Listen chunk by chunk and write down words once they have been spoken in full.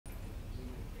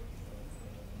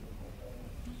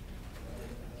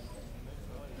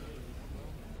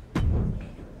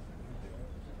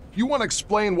You want to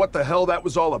explain what the hell that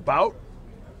was all about?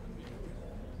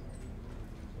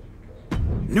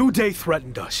 New Day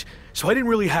threatened us, so I didn't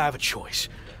really have a choice.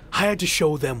 I had to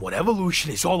show them what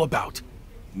evolution is all about.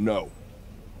 No,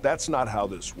 that's not how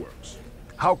this works.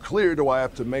 How clear do I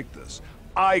have to make this?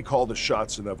 I call the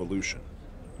shots in evolution.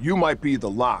 You might be the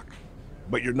lock,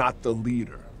 but you're not the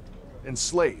leader. And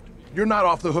Slade, you're not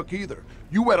off the hook either.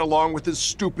 You went along with his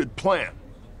stupid plan.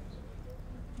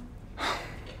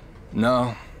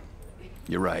 No,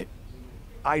 you're right.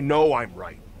 I know I'm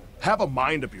right. Have a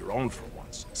mind of your own for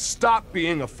once. Stop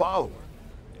being a follower.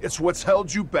 It's what's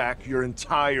held you back your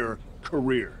entire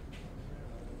career.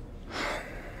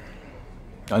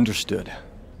 Understood.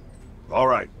 All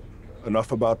right,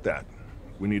 enough about that.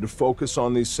 We need to focus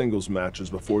on these singles matches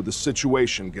before the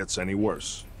situation gets any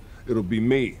worse. It'll be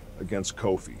me against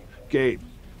Kofi. Gabe,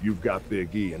 you've got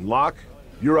Big E. And Locke,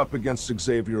 you're up against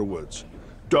Xavier Woods.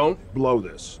 Don't blow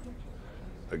this.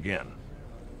 Again.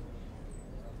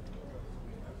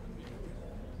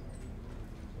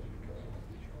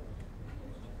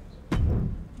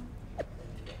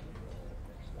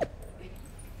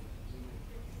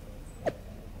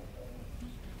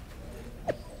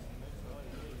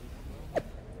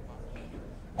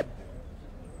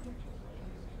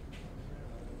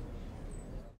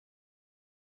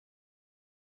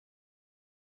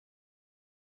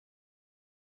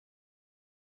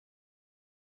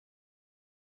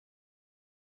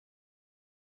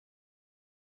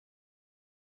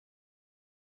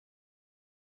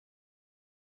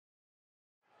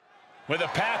 With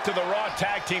a path to the Raw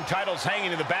Tag Team titles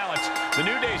hanging in the balance, the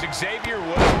New Day's Xavier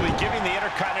Woods will be giving the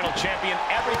Intercontinental Champion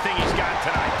everything he's got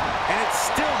tonight. And it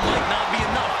still might not be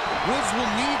enough. Woods will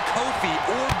need Kofi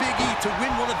or Big E to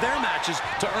win one of their matches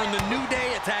to earn the New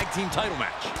Day a Tag Team title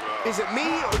match. Is it me,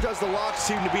 or does The Rock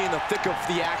seem to be in the thick of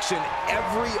the action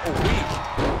every week?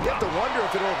 You have to wonder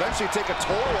if it'll eventually take a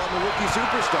toll on the rookie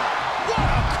superstar. What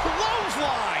a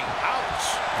clothesline! Ouch!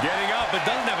 Getting up, but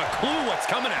doesn't have a clue what's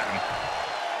coming at him.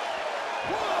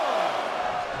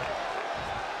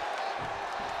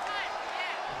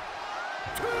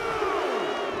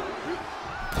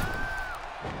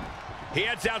 He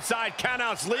heads outside.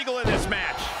 Countouts legal in this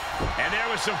match. And there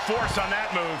was some force on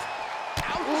that move.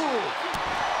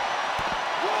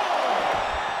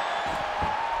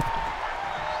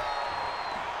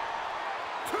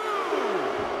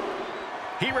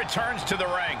 He returns to the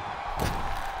ring.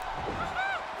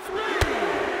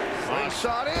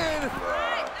 Slingshot in.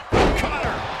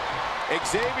 Cutter.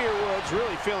 Xavier Woods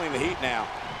really feeling the heat now.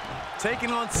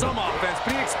 Taking on some offense,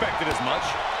 but he expected as much.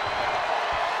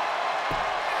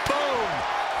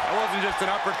 That wasn't just an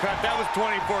uppercut, that was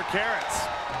 24 carats.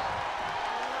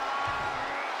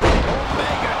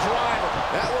 Omega driver.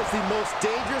 That was the most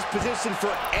dangerous position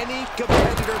for any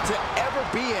competitor to ever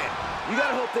be in. You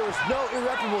gotta hope there was no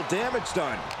irreparable damage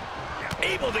done.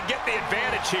 Able to get the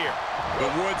advantage here.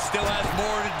 But Woods still has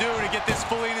more to do to get this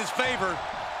fully in his favor.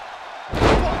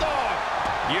 Bulldog.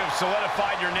 You have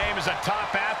solidified your name as a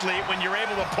top athlete when you're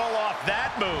able to pull off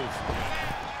that move.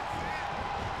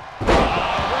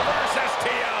 Reverse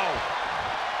STO.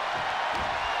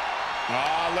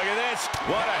 Oh, look at this.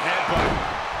 What a headbutt.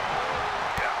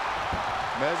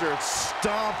 Measured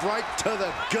stomp right to the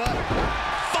gut.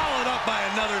 Followed up by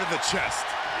another to the chest.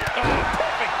 Oh,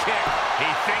 perfect kick.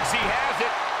 He thinks he has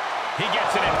it. He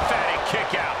gets an emphatic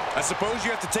kick out. I suppose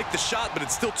you have to take the shot, but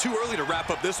it's still too early to wrap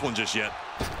up this one just yet.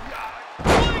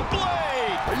 Flying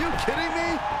blade. Are you kidding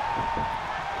me?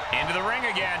 Into the ring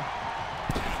again.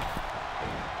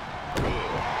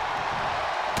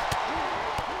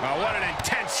 Oh, what an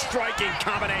intense striking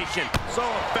combination. So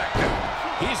effective.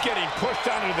 He's getting pushed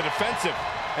onto the defensive.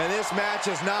 And this match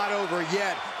is not over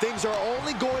yet. Things are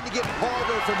only going to get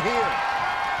harder from here.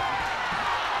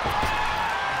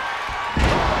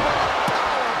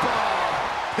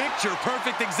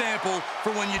 Picture-perfect example for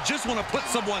when you just want to put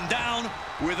someone down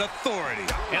with authority.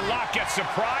 And Locke gets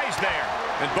surprised there.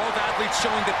 And both athletes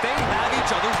showing that they have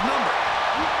each other's number.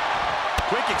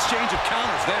 Quick exchange of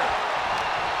counters there.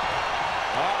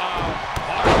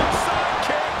 Hard side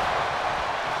kick.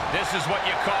 This is what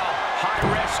you call high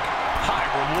risk, high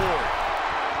reward.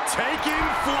 Taking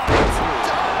flight.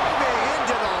 Diving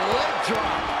into the leg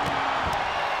drop.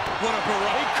 What a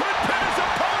barrage. He could pin his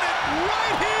opponent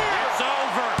right here. It's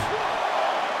over.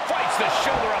 Fights the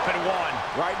shoulder up and one.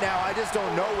 Right now, I just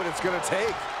don't know what it's going to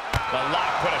take. The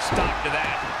lock put a stop to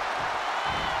that.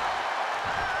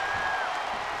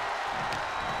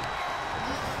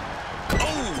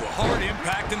 Oh, hard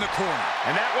impact in the corner.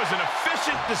 And that was an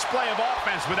efficient display of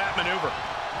offense with that maneuver.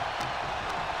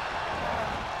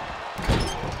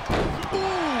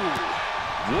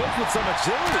 Woods with some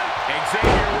agility.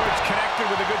 Xavier Woods connected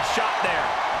with a good shot there.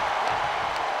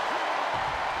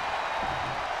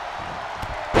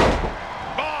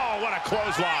 Oh, what a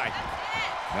clothesline.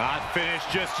 Not finished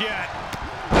just yet.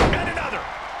 And another.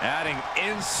 Adding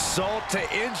insult to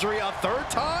injury a third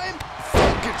time.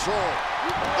 Full control.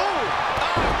 Oh,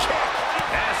 kick.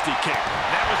 Nasty kick.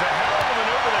 That was a hell of a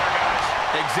maneuver there, guys.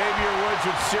 Xavier Woods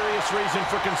with serious reason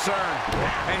for concern.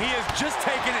 And he has just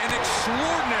taken an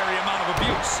extraordinary amount of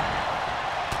abuse.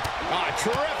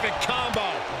 Terrific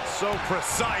combo. So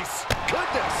precise.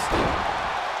 Goodness.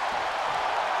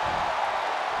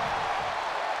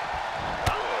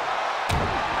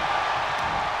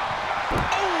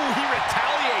 Oh, he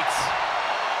retaliates.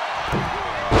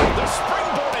 The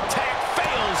springboard attack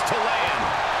fails to land.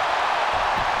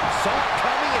 Saw it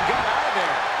coming and got out of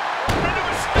there. Into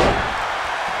a stunner.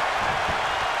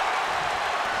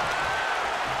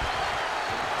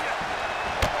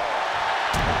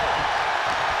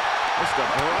 Just a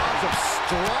barrage of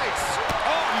strikes.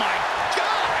 Oh, my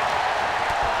God.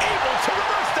 Able to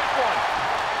reverse that one.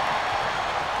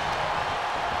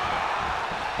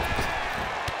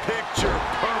 Picture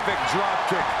perfect drop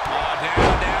kick. Oh,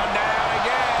 down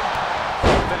again.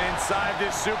 Something inside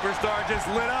this superstar just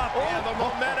lit up. And the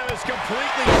momentum is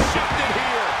completely shifted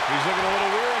here. He's looking a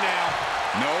little weary now.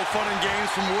 No fun and games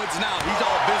from Woods now. He's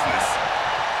all business.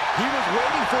 He was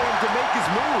waiting for him to make his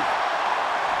move.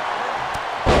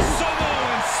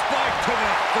 Samoan spike to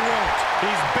the throat.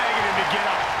 He's begging him to get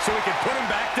up so he can put him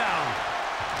back down.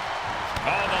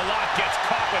 Oh, the lock gets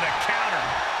caught with a counter.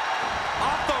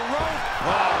 Off the rope.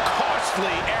 Oh,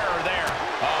 costly error there.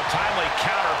 Oh, timely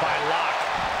counter by Locke.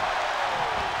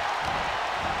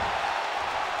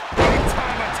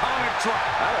 Big-time atomic drop.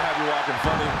 That'll have you walking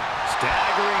funny.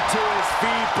 Staggering to his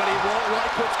feet, but he won't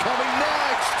like what's coming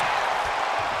next.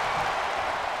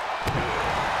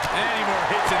 Any more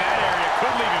hits in that area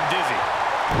could leave him dizzy.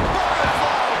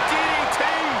 Butterfly DDT.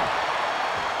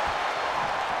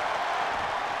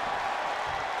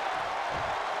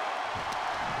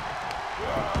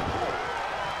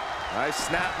 Nice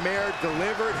snapmare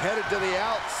delivered, headed to the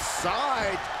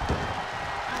outside.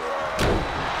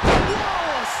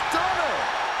 Whoa, a stunner!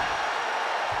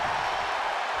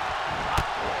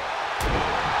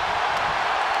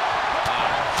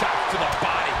 Shots to the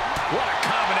body. What a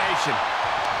combination.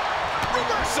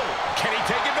 Reversal. Can he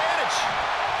take advantage?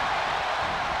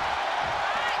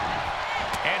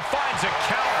 And finds a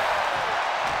counter.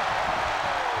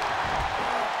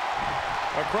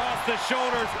 Across the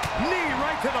shoulders. Knee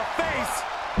right to the face.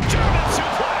 German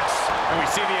suplex. And we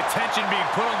see the attention being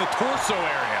put on the torso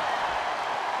area.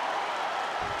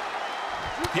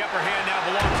 The upper hand now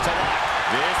belongs to Locke.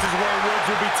 This is where Woods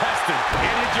will be tested.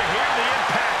 And did you hear the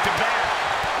impact of that?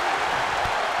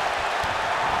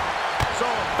 So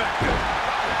effective.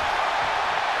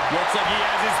 Looks like he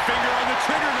has his finger on the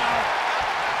trigger now.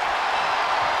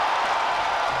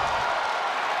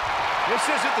 This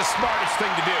isn't the smartest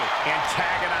thing to do.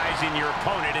 Antagonizing your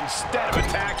opponent instead of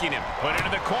attacking him. Put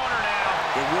into the corner now.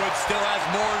 But Woods still has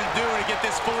more to do to get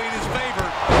this fully in his favor.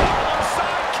 Harlem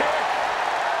side kick.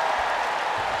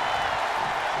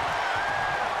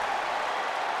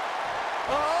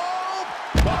 Oh!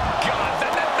 God,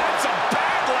 that's a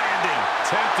bad landing.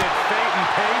 Tempted fate and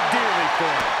paid dearly for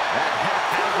it. That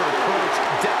haphazard approach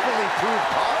definitely proved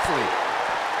costly.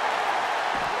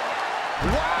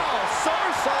 Wow,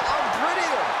 somersault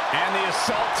unprettier. And the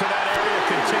assault to that area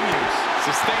continues.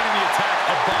 Sustaining the attack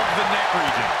above the neck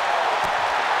region.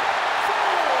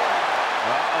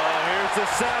 Uh-oh, here's the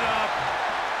setup.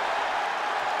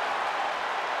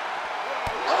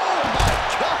 Oh, my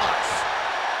gosh.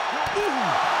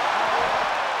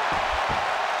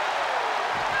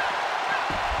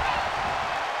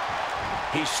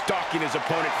 He's stalking his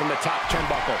opponent from the top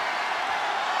turnbuckle.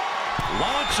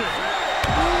 Launching.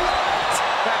 What?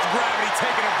 That's gravity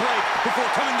taking a break before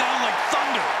coming down like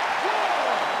thunder.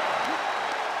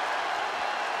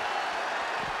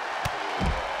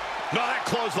 No, that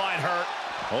clothesline hurt.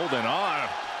 Holding on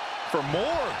for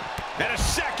more. And a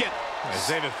second. They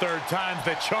say the third time's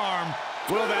the charm.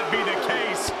 Will that be the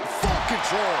case? Full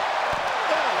control.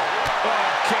 Oh,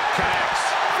 kick connects.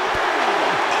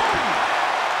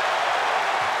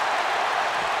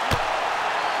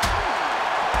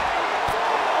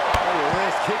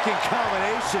 Kicking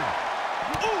combination.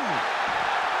 Ooh.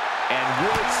 And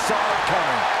Woods saw it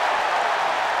coming.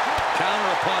 Counter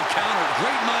upon counter.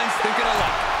 Great minds thinking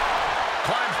alike.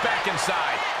 Climbs back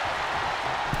inside.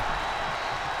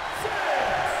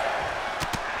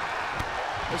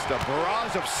 Just a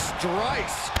barrage of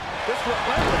strikes. Just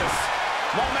relentless.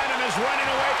 Momentum is running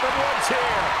away from Woods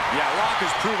here. Yeah, Locke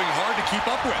is proving hard to keep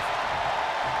up with.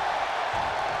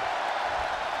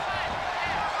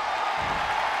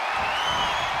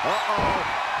 Uh-oh.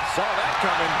 Saw that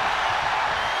coming.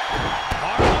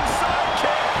 Harlem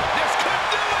sidekick. This could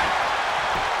do it.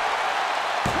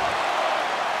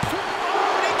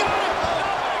 Oh, he got it. Oh,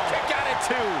 and a kick out at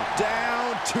 2.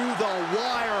 Down to the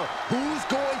wire. Who's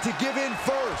going to give in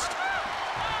first?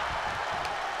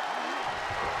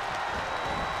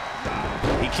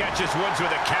 He catches Woods with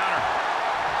a counter.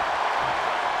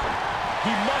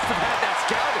 He must have had that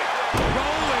scouted.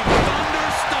 Rolling thunder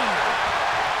stunner.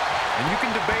 And you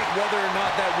can debate whether or not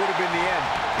that would have been the end.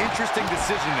 Interesting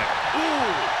decision there.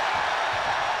 Ooh.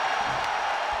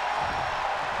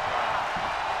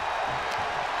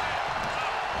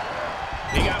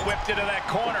 He got whipped into that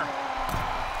corner.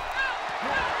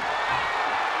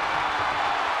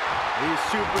 These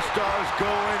superstars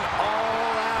going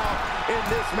all out in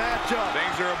this matchup.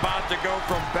 Things are about to go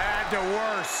from bad to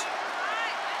worse.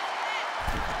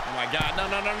 Oh my God, no,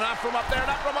 not from up there,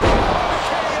 not from up there.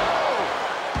 KO!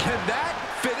 Can that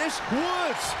finish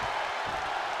Woods?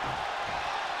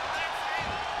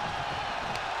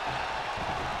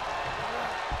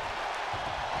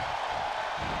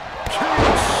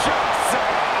 Huge shots.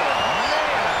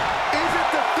 Man, is it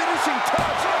the finishing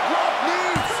touch Rock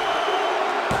needs?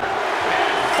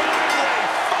 And finally,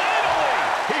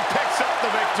 he picks up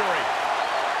the victory.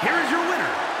 Here is your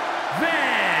winner,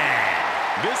 Vanny.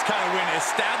 This kind of win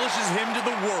establishes him to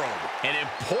the world. An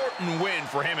important win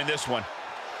for him in this one.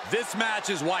 This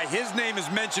match is why his name is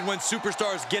mentioned when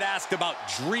superstars get asked about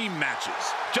dream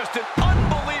matches. Just an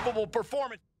unbelievable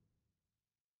performance.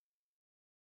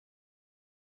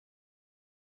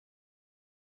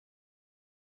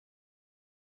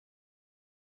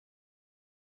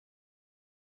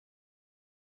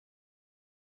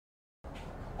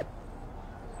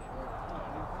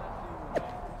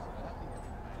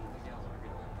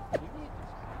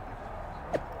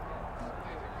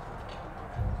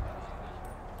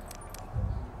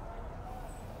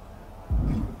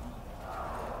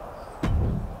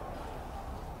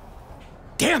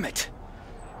 Damn it!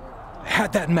 I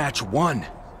had that match won.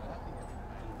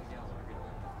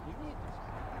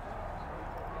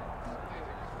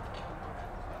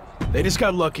 They just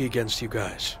got lucky against you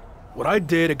guys. What I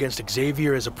did against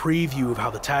Xavier is a preview of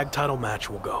how the tag title match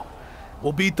will go.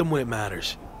 We'll beat them when it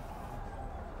matters.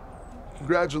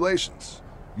 Congratulations.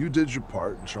 You did your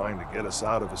part in trying to get us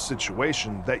out of a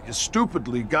situation that you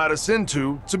stupidly got us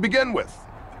into to begin with.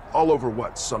 All over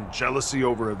what? Some jealousy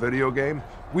over a video game?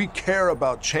 We care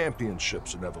about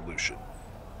championships in Evolution.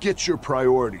 Get your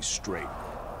priorities straight.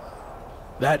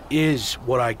 That is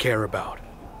what I care about.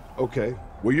 Okay,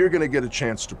 well, you're gonna get a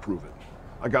chance to prove it.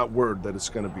 I got word that it's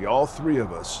gonna be all 3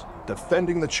 of us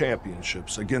defending the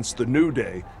championships against the New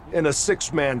Day in a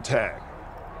 6-man tag.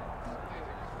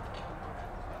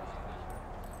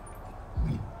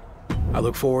 I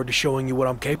look forward to showing you what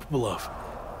I'm capable of.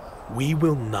 We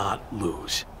will not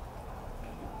lose.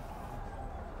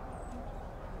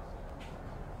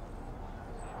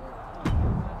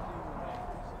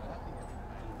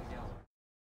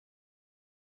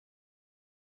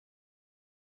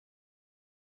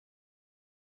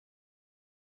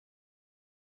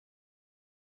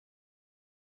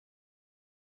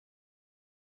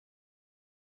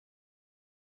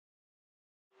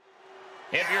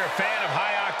 If you're a fan of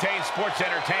high-octane sports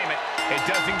entertainment, it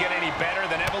doesn't get any better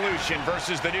than Evolution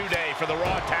versus the New Day for the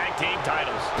Raw Tag Team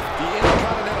titles. The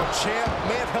Intercontinental Champ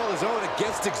may have held his own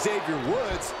against Xavier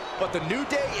Woods, but the New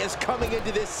Day is coming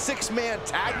into this 6-man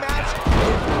tag match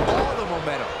with all the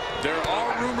momentum. There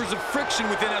are rumors of friction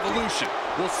within Evolution.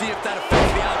 We'll see if that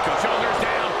affects the outcome. Shoulders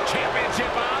down,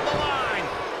 championship on the line.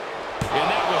 And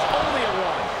that was only a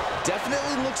 1.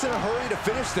 Definitely looks in a hurry to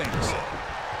finish things.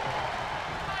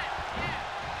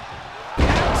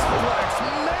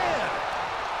 Man!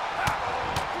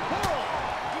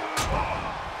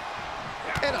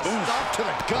 And a stop to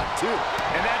the gut, too.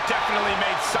 And that definitely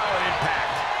made solid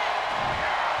impact.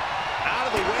 Out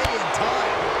of the way in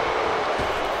time.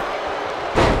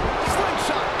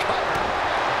 Slingshot cover.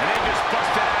 And they just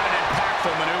busted out an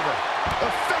impactful maneuver.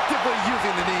 Effectively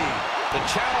using the knee. The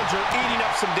challenger eating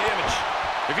up some damage.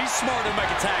 If he's smart, he'll make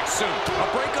a tag soon. A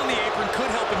break on the apron could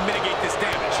help him mitigate this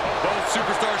damage. Both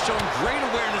superstars showing great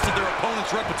awareness of their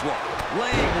opponent's repertoire.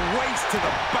 Laying waste to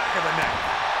the back of the neck.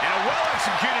 And a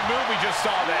well-executed move we just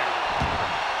saw there.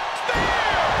 Spear!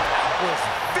 That was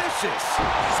vicious.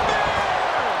 Spear!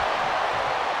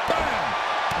 Bam!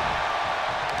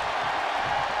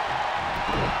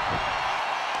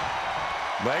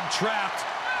 Leg trapped.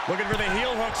 Looking for the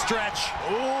heel hook stretch.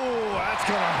 Ooh, that's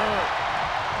gonna hurt.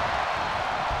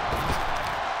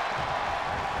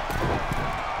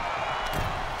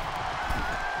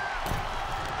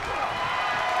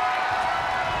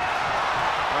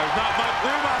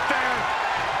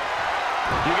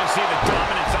 see the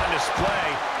dominance on display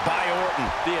by Orton.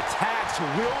 The attacks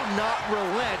will not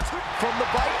relent from the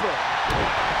Viper.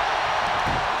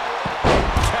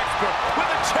 Textbook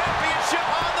with a championship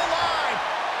on the line.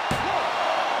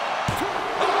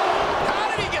 Oh, how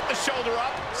did he get the shoulder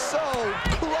up? So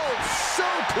close, so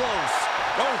close.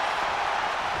 Oh.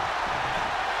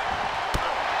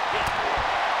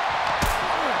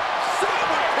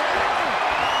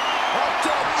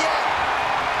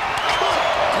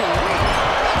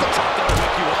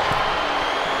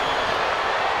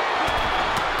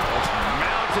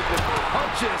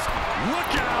 Punches.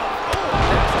 Look out! Oh,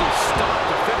 nasty stop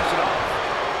to finish it off.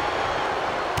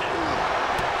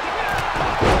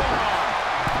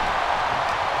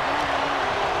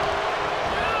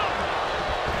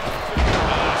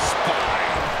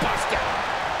 Spine buster.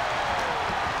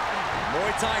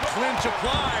 Muay Thai clinch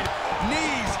applied.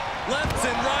 Knees, lefts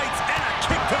and rights, and a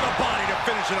kick to the body to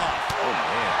finish it off. Oh,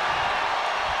 man.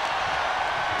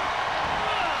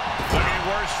 Looking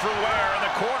worse for wear in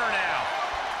the corner now.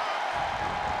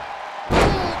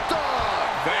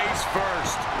 Face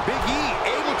first. Big E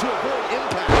able to avoid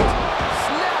impact.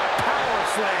 Snap power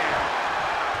slam.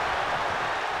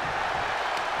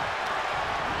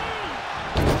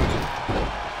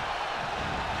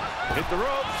 Hit the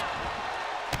ropes.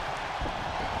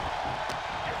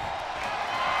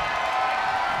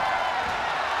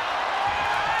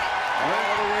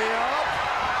 All the way up.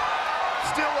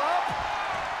 Still up.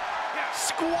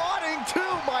 Squatting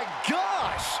too, my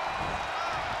gosh.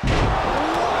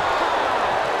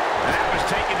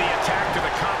 Taking the attack to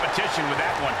the competition with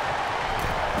that one.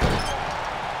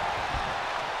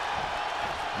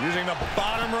 Using the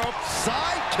bottom rope.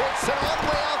 Side kicks it all the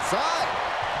way outside.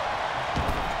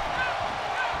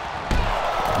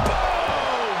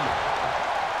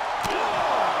 Boom!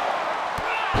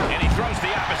 And he throws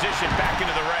the opposition back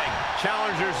into the ring.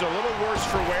 Challenger's a little worse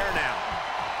for wear now.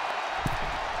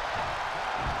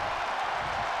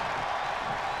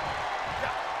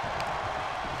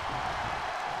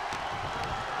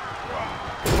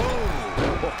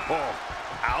 Oh,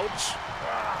 ouch.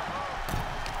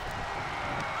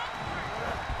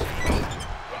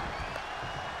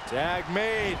 Tag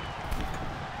made.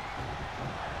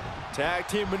 Tag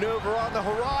team maneuver on the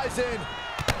horizon.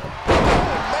 Oh,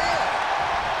 man.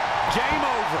 Game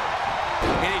over.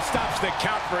 And he stops the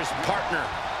count for his partner.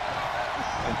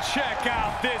 And check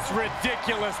out this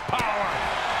ridiculous power.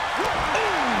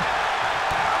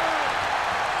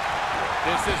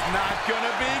 This is not going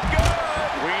to be good.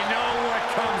 We know what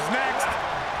comes next.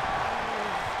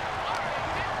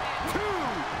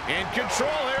 In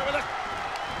control here with a...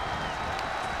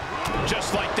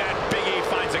 Just like that, Big E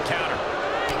finds a counter.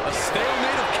 A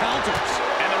stalemate of counters.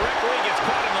 And the referee gets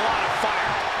caught in a lot of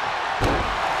fire.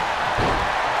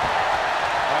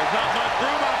 There's not much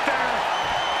room out there.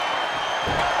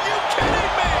 Are you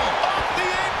kidding me? Off the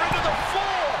apron to the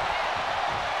floor.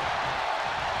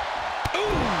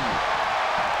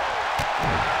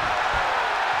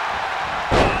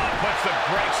 Puts the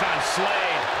brakes on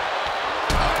Slade.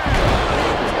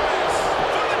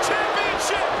 For the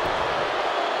championship.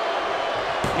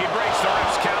 He breaks the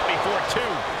ref's count before 2.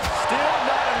 Still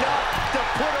not enough to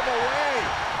put him away.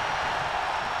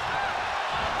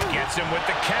 Gets him with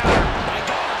the counter. My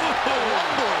God.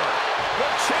 The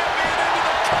champion into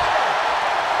the cover.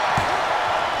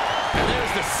 And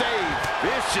there's the save.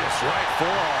 Vicious right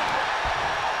forearm.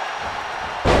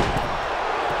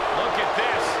 Look at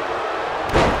this.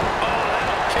 Oh,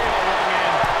 that'll kill a ring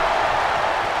in.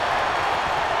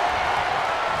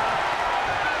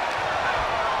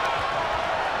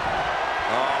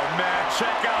 Oh, man,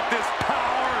 check out this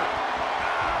power.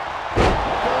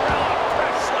 Gorilla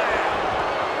press slam.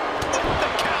 The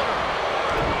counter.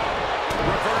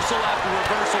 Reversal after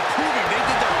reversal, proving they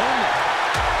did their homework.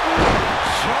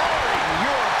 Jarring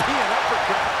European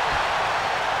uppercut.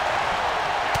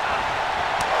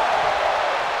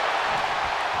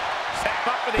 Set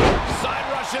up for the side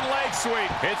Russian leg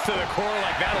sweep. Hits to the core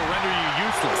like that'll render you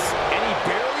useless. And he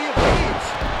barely evades.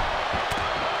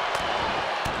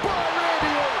 By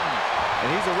Randy Orton. And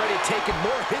he's already taken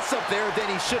more hits up there than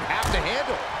he should have to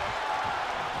handle.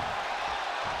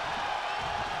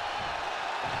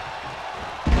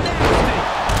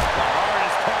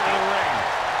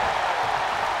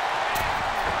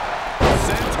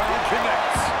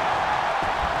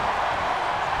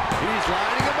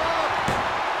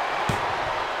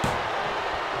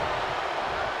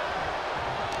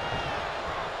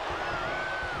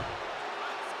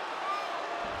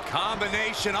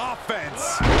 Combination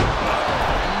offense. Oh,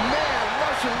 man,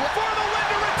 Russian For the win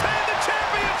to retain the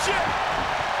championship.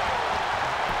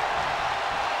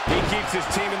 He keeps his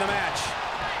team in the match.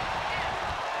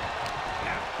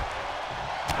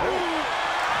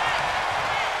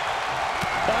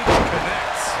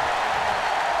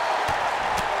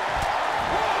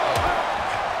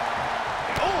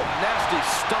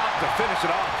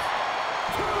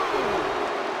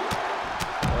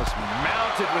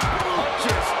 mounted with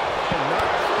punches.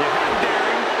 You had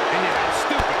daring, and you had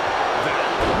stupid. That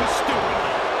was stupid.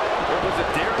 It was a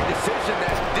daring decision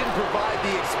that didn't provide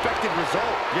the expected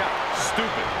result. Yeah,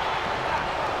 stupid.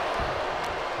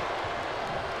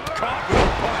 Caught with a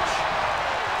punch.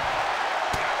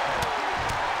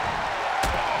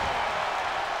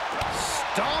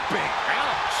 Stomping.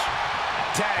 Ouch.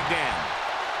 Tagged in.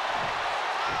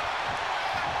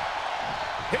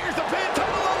 Here's the pin,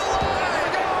 title on the line. Here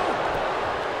we go.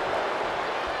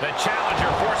 The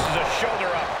challenger forces a shoulder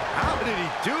up. How did he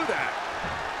do that?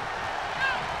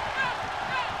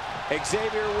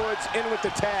 Xavier Woods in with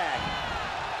the tag.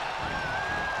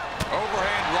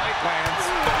 Overhand right lands.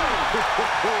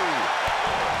 Boom.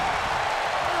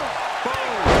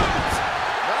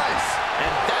 Nice.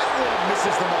 And that one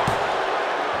misses the mark.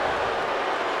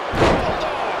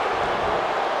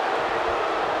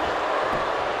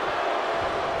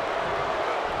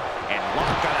 And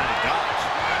Lock got out of dodge.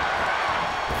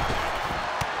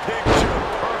 Picture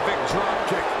perfect drop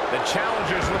kick. The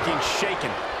challenger's looking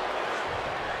shaken.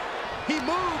 He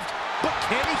moved, but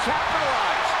can he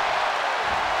capitalize?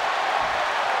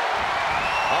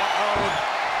 Uh-oh.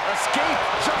 Escape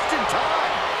just in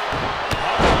time.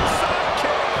 Side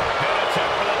kick. Head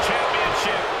attempt for the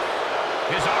championship.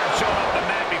 His arm showed up the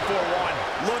mat before one.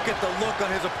 Look at the look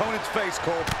on his opponent's face,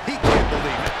 Cole. He can't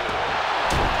believe it.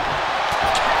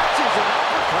 Catches an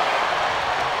uppercut.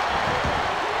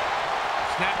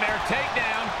 Snapmare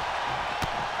takedown.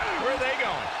 Where are they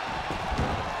going?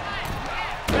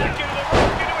 Back into the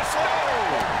rope, into a slow.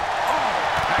 Oh,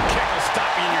 that kick will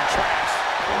stop you in your tracks.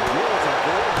 Woods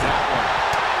avoids that one.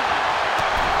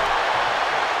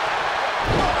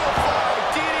 Butterfly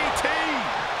DDT.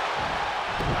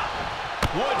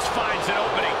 Woods finds an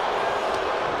opening.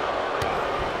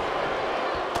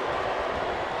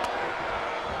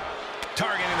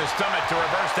 Targeting the stomach to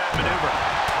reverse that maneuver.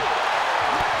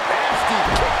 Nasty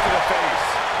kick to the face.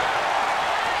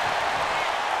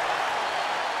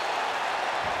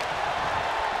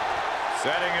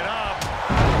 Setting it up.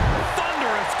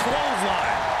 Thunderous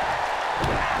clothesline.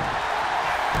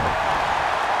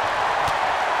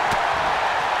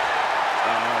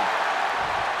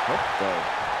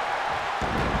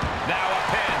 Now a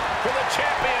pin for the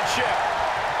championship.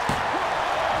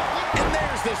 And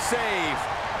there's the save.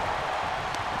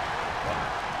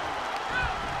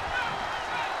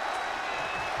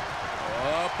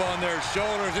 Up on their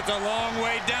shoulders. It's a long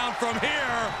way down from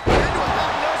here. Into a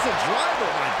Nelson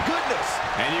driver, my goodness.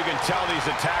 And you can tell these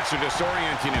attacks are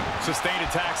disorienting him. Sustained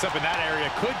attacks up in that area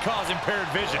could cause impaired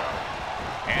vision.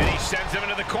 And he sends him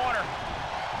into the corner.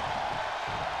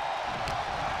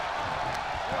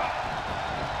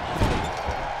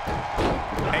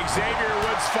 Xavier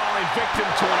Woods falling victim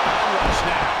to an arm rush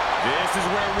now. This is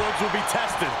where Woods will be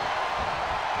tested.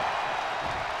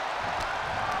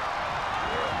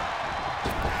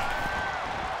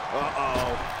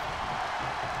 Uh-oh.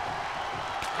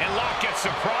 And Locke gets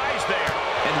surprised there.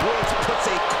 And Woods puts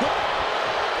a quick...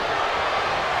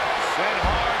 Sent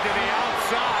hard to the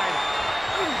outside.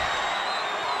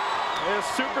 This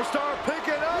superstar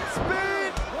picking up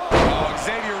speed. Oh,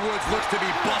 Xavier Woods looks to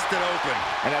be busted open.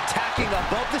 And attacking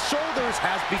above the shoulders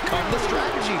has become the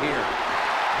strategy here.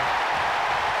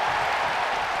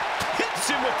 Hits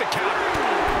him with the counter.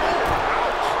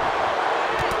 Ouch.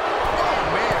 Oh,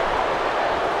 man.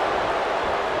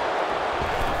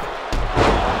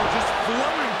 Oh, just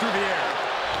floating through the air.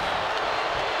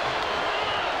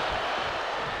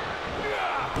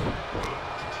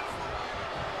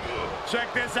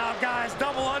 Check this out, guys.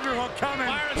 Double underhook coming.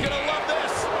 Byron's gonna love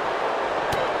this.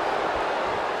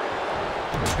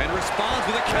 And responds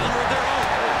with a counter of their own.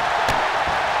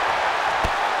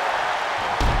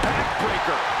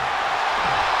 Backbreaker.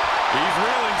 He's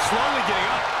reeling, slowly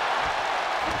getting up.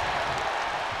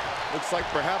 Looks like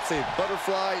perhaps a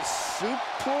butterfly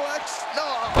suplex. No,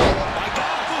 oh my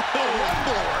God. One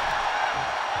blower.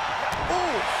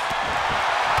 Ooh.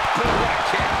 Good right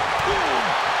kick. Boom.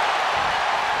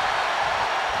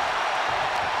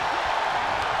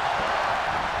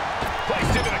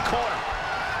 Placed into the corner.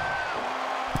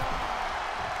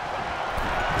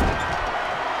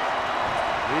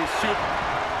 He's shooting.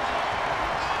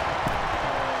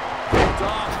 Picked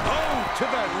off. Oh, to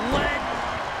the leg.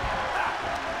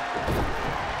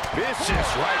 Vicious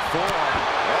right forearm.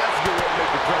 That's a good way to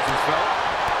make the presence felt.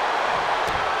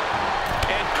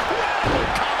 Incredible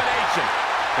combination.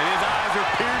 And his eyes are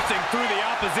piercing through the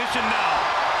opposition now.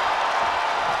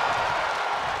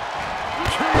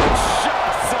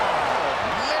 Kinshasa. Oh,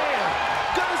 man.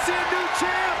 Gonna see a new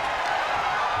champ.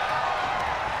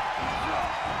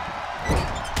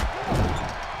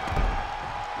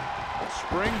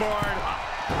 Springboard.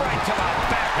 Right to the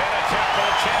back. Been a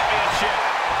temple championship.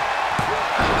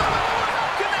 How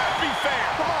can that be fair?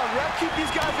 Come on, ref, keep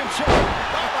these guys in check.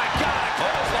 Oh, my God, a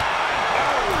clothesline.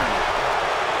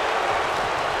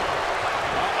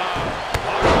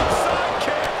 Side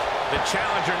kick. The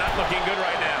challenger not looking good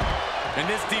right now. And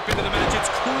this deep into the match, it's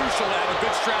crucial to have a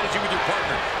good strategy with your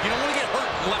partner. You don't want to get hurt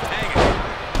and left hanging.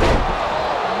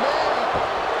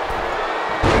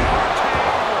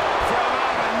 From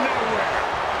out of nowhere.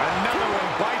 Another one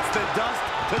bites the dust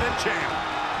to the champ.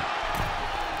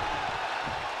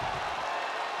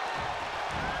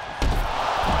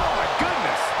 Oh, my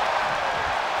goodness.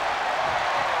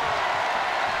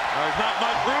 There's not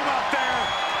much room out there.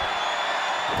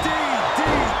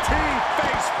 DDT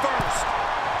face first.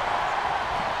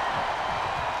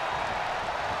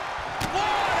 What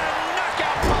a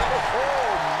knockout punch.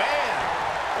 Oh, man.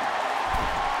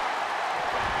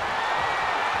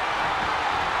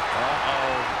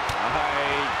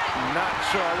 I'm not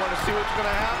sure. I want to see what's going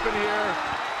to happen here.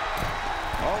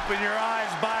 Open your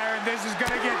eyes, Byron. This is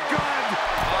going to get good.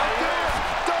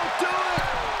 Don't do it.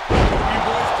 You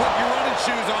boys put your running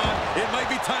shoes on. It might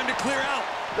be time to clear out.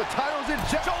 The title's in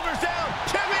check. Shoulders down.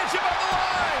 Championship on the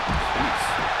line.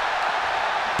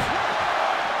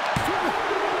 And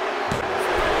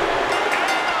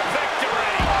a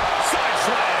victory. Side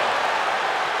slam.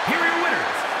 Here are your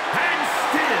winners, and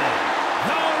still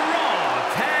the Raw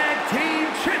Tag Team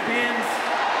Champions,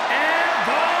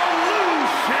 Evolution!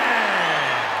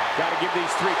 Got to give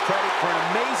these three credit for an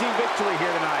amazing victory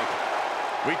here tonight.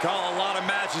 We call a lot of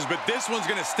matches, but this one's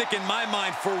going to stick in my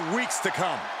mind for weeks to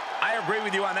come. I agree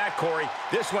with you on that, Corey.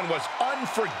 This one was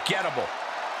unforgettable.